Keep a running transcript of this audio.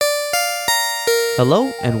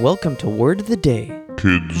Hello and welcome to Word of the Day.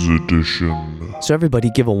 Kids Edition. So everybody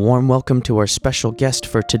give a warm welcome to our special guest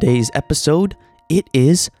for today's episode. It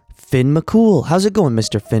is Finn McCool. How's it going,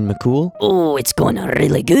 Mr. Finn McCool? Oh, it's going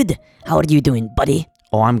really good. How are you doing, buddy?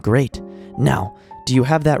 Oh, I'm great. Now, do you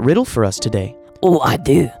have that riddle for us today? Oh, I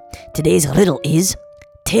do. Today's riddle is,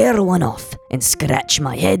 tear one off and scratch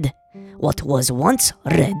my head. What was once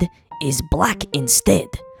red is black instead.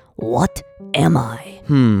 What am I?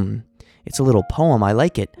 It's a little poem. I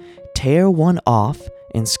like it. Tear one off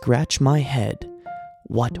and scratch my head.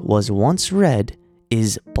 What was once red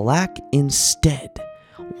is black instead.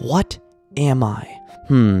 What am I?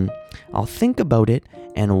 I'll think about it,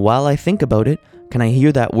 and while I think about it, can I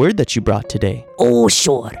hear that word that you brought today? Oh,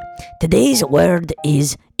 sure. Today's word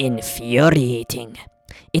is infuriating.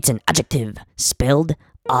 It's an adjective spelled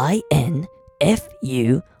infuriating.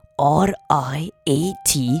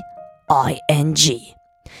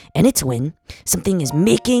 And it's when something is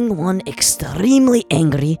making one extremely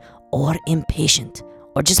angry or impatient,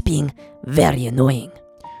 or just being very annoying.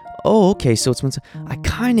 Oh, okay, so it's when... I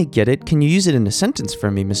kind of get it. Can you use it in a sentence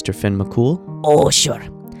for me, Mr. Finn McCool? Oh, sure.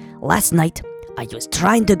 Last night, I was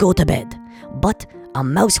trying to go to bed, but a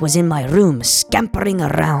mouse was in my room scampering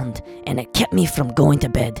around, and it kept me from going to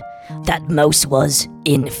bed. That mouse was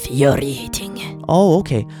infuriating. Oh,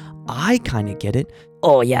 okay. I kind of get it.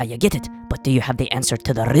 Oh, yeah, you get it. But do you have the answer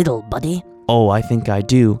to the riddle, buddy? Oh, I think I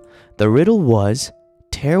do. The riddle was,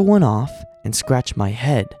 tear one off and scratch my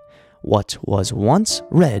head. What was once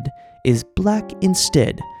red is black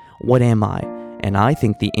instead. What am I? And I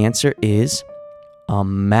think the answer is a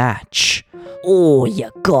match. Oh, you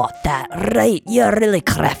got that right. You're really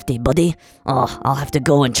crafty, buddy. Oh, I'll have to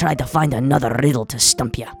go and try to find another riddle to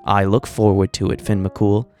stump you. I look forward to it, Finn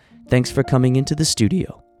McCool. Thanks for coming into the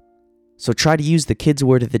studio. So try to use the kids'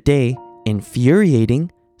 word of the day,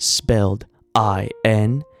 infuriating, spelled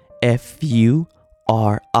infuriating,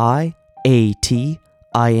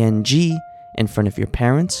 in front of your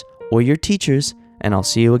parents or your teachers, and I'll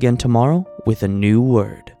see you again tomorrow with a new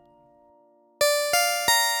word.